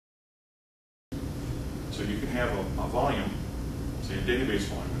So you can have a volume, say a database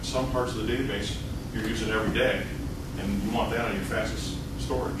volume, and some parts of the database you're using every day, and you want that on your fastest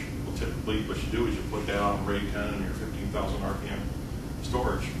storage. Well, typically what you do is you put that on RAID 10 and your 15,000 RPM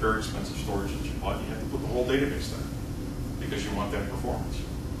storage, very expensive storage that you bought. You have to put the whole database there because you want that performance.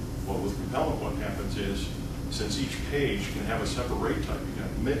 Well, with Compellent, what happens is, since each page can have a separate RAID type, you can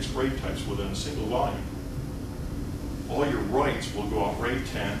have mixed RAID types within a single volume. All your writes will go out RAID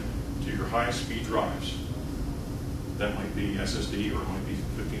 10 to your highest speed drives. That might be SSD or it might be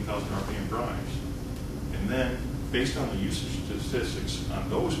 15,000 RPM drives. And then, based on the usage statistics on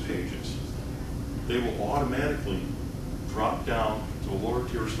those pages, they will automatically drop down to a lower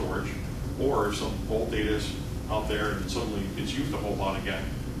tier storage, or if some old data is out there and suddenly it's used a whole lot again,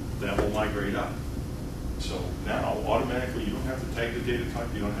 that will migrate up. So now, automatically, you don't have to tag the data type,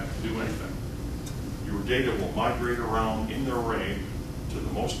 you don't have to do anything. Your data will migrate around in the array to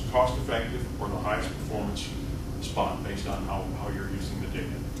the most cost-effective or the highest performance spot based on how you're using the data.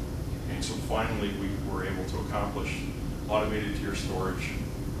 And so finally, we were able to accomplish automated tier storage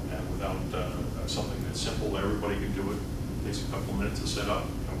without something that's simple. Everybody can do it. It takes a couple minutes to set up,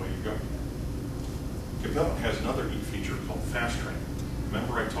 and away you go. Compellent has another neat feature called Fast Track.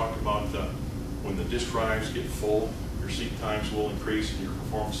 Remember I talked about when the disk drives get full, your seek times will increase and your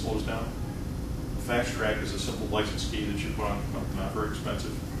performance slows down? Fast Track is a simple license key that you put on, not very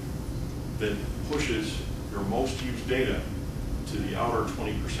expensive, that pushes your most used data to the outer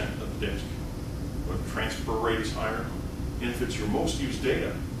 20% of the disk. But the transfer rate is higher, and if it's your most used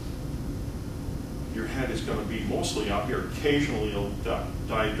data, your head is going to be mostly out here. Occasionally it'll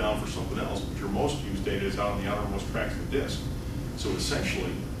dive down for something else, but your most used data is out on the outermost tracks of the disk. So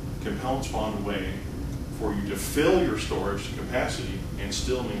essentially, Compellent's found a way for you to fill your storage capacity and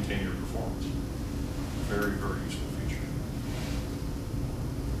still maintain your performance. Very, very useful feature.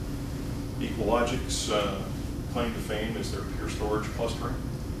 EqualLogic's claim to fame is their pure storage clustering.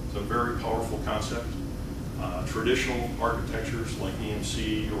 It's a very powerful concept. Traditional architectures like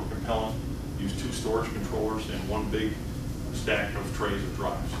EMC or Compellent use two storage controllers and one big stack of trays of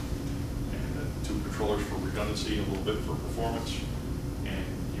drives. And two controllers for redundancy, a little bit for performance. And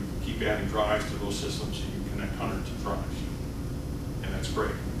you can keep adding drives to those systems, and you connect hundreds of drives. And that's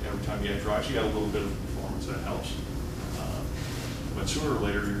great. Every time you add drives, you add a little bit of performance. That helps. But sooner or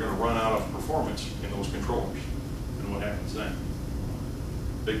later, you're going to run out of performance in those controllers. And what happens then?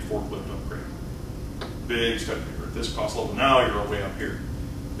 Big forklift upgrade. Big step here. At this cost level, now you're way up here.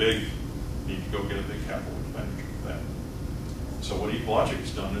 Big, you need to go get a big capital expenditure for that. So what EqualLogic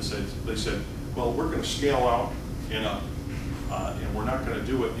has done is they said, well, we're going to scale out and up. And we're not going to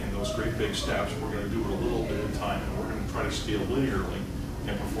do it in those great big steps. We're going to do it a little bit at a time. And we're going to try to scale linearly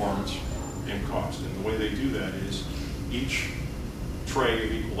in performance and cost. And the way they do that is each tray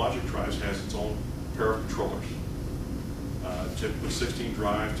of EqualLogic drives has its own pair of controllers. Typically 16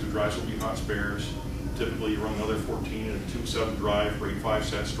 drives, 2 drives will be hot spares. Typically you run another 14 in a 2-7 drive, RAID 5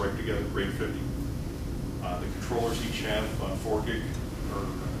 sets, strike together, RAID 50. The controllers each have 4 gig or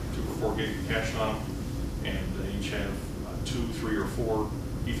 2 or 4 gig cache on them, and they each have 2, 3, or 4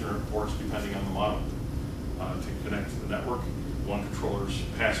 Ethernet ports depending on the model to connect to the network. One controller's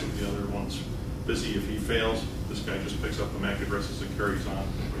passive, the other one's busy. If he fails, this guy just picks up the MAC addresses and carries on.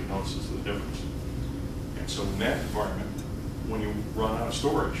 Nobody notices the difference. And so in that environment, when you run out of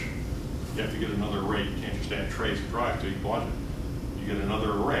storage, you have to get another array. You can't just add trays of drive to EqualLogic. You get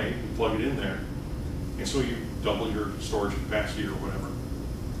another array, you plug it in there, and so you double your storage capacity or whatever.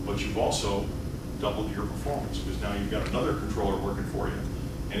 But you've also doubled your performance, because now you've got another controller working for you,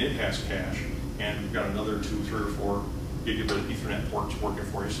 and it has cache, and you've got another 2, 3, or 4 gigabit Ethernet ports working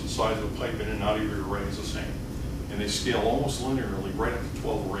for you, so the size of the pipe in and out of your array is the same. And they scale almost linearly right up to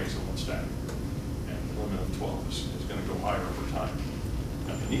 12 arrays in one stack. And the limit of 12 is going to go higher over time.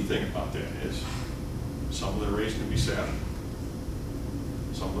 Now, the neat thing about that is some of the arrays can be SATA.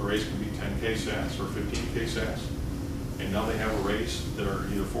 Some of the arrays can be 10K SAS or 15K SAS. And now they have arrays that are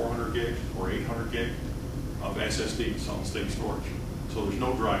either 400 gig or 800 gig of SSD, solid state storage. So there's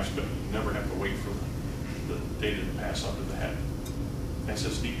no drive spinning. You never have to wait for the data to pass up to the head.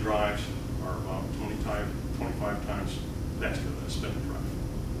 SSD drives are about 25 times faster than a spinning drive.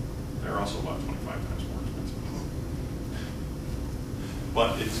 They're also about 25 times more expensive.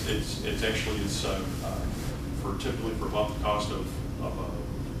 But it's actually for typically for about the cost of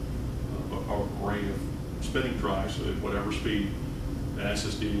an array of spinning drives at whatever speed, the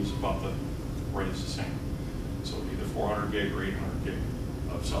SSD is about the rate is the same. So either 400 gig or 800 gig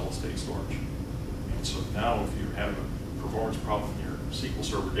of solid state storage. And so now if you have a performance problem in your SQL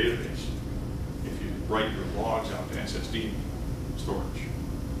Server database, if you write your logs out to SSD storage,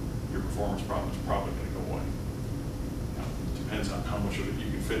 your performance problem is probably going to go away. Now, it depends on how much of it you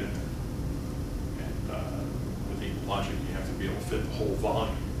can fit in there. And with EqualLogic, you have to be able to fit the whole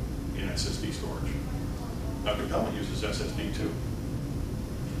volume in SSD storage. Now, Compellent uses SSD too.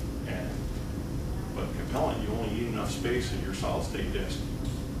 But Compellent, you only need enough space in your solid-state disk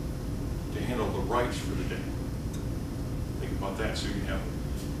to handle the writes for the day. Think about that. So you have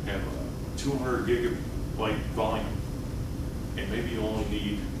a 200 gigabyte volume, and maybe you only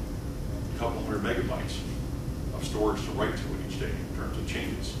need a couple hundred megabytes of storage to write to it each day in terms of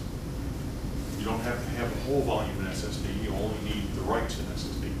changes. You don't have to have the whole volume in SSD. You only need the writes in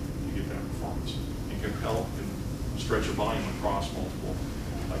SSD to get that performance. And Compellent can stretch a volume across multiple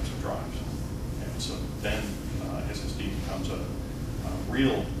types of drives. And so then SSD becomes a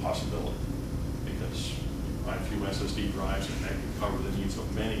real possibility, because you buy a few SSD drives and that can cover the needs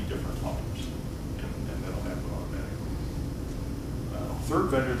of many different volumes, and that'll happen automatically. Third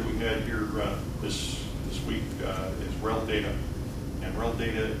vendor that we had here this week is RHEL Data, and RHEL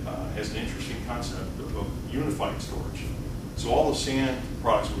Data has an interesting concept of unified storage. So all the SAN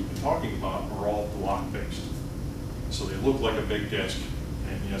products we've been talking about are all block-based. So they look like a big disk,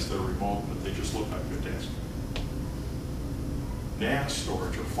 and yes, they're remote, but they just look like a disk. NAS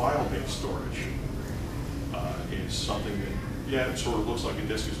storage, or file-based storage, is something that, yeah, it sort of looks like a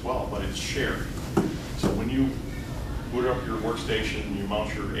disk as well, but it's shared. So when you boot up your workstation, you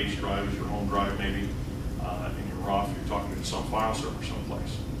mount your H drive as your home drive maybe, and you're off, you're talking to some file server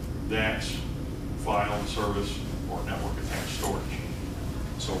someplace. That's file, service, or network attached storage.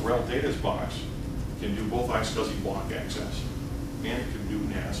 So RHEL Data's box can do both iSCSI block access, and it can do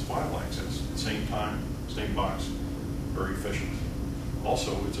NAS file access at the same time, same box, very efficient.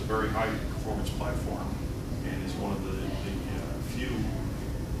 Also, it's a very high performance platform, and is one of the few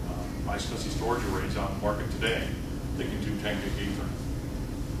iSCSI storage arrays out in the market today that can do 10 gig Ethernet.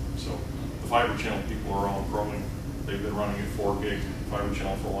 So the fiber channel people are all growing. They've been running at 4 gig fiber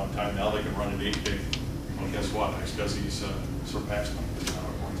channel for a long time. Now they can run at 8 gig. Well, guess what? iSCSI's surpassed them. Now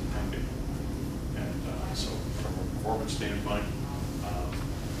it runs at 10 gig. And so from a performance standpoint,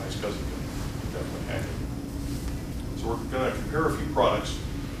 iSCSI can definitely hack it. So we're going to compare a few products.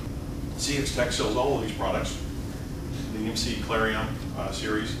 CXtec sells all of these products, the EMC Clarion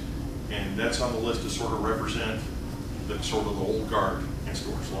series, and that's on the list to sort of represent the sort of the old guard in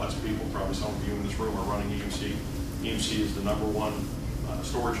storage. Lots of people, probably some of you in this room, are running EMC. EMC is the #1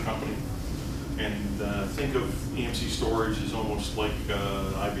 storage company, and think of EMC storage as almost like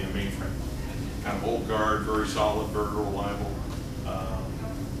an IBM mainframe. Kind of old guard, very solid, very reliable,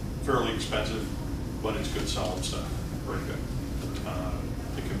 fairly expensive, but it's good solid stuff. Very good.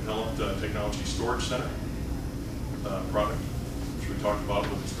 The Compellent Technology Storage Center product, which we talked about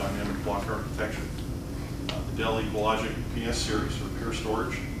with its dynamic block architecture. The Dell EqualLogic PS series, or Pure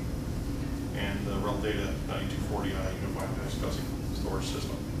Storage, and the RHEL Data 9240i Unified iSCSI storage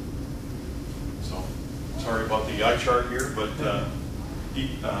system. So, sorry about the eye chart here, but the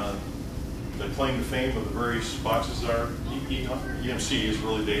claim to fame of the various boxes are EMC is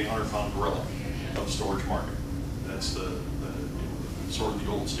really the 800-pound gorilla of the storage market. That's the sort of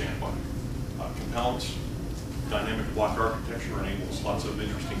the old standby. Compellent's dynamic block architecture enables lots of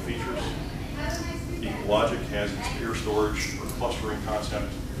interesting features. EqualLogic has its Pure Storage or clustering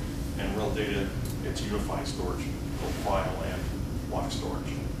concept, and RHEL Data its unified storage, both file and block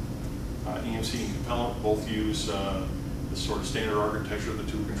storage. EMC and Compellent both use the sort of standard architecture, the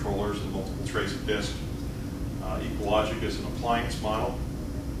 2 controllers and multiple trays of disk. EqualLogic is an appliance model,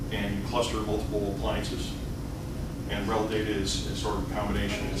 and you cluster multiple appliances. And RHEL Data is sort of a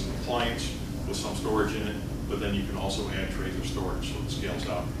combination. It's an appliance with some storage in it, but then you can also add trays of storage, so it scales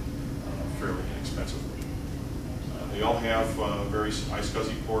out fairly inexpensively. They all have various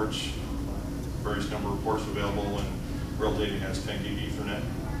iSCSI ports, various number of ports available, and RHEL Data has 10 gig Ethernet.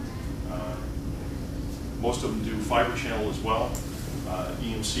 Most of them do fiber channel as well.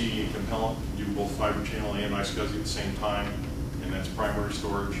 EMC and Compellent can do both fiber channel and iSCSI at the same time, and that's primary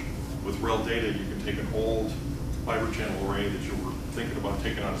storage. With RHEL Data, you can take an old fiber channel array that you were thinking about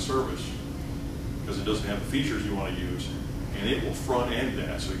taking out of service because it doesn't have the features you want to use, and it will front end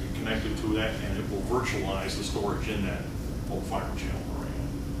that, so you can connect it to that, and it will virtualize the storage in that old fiber channel array,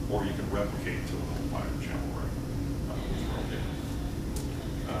 or you can replicate it to an old fiber channel array with RHEL Data.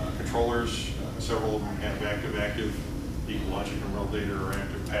 Controllers, several of them have active-active. EqualLogic and RHEL Data are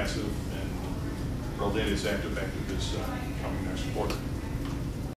active-passive, and RHEL Data's active-active is coming next quarter.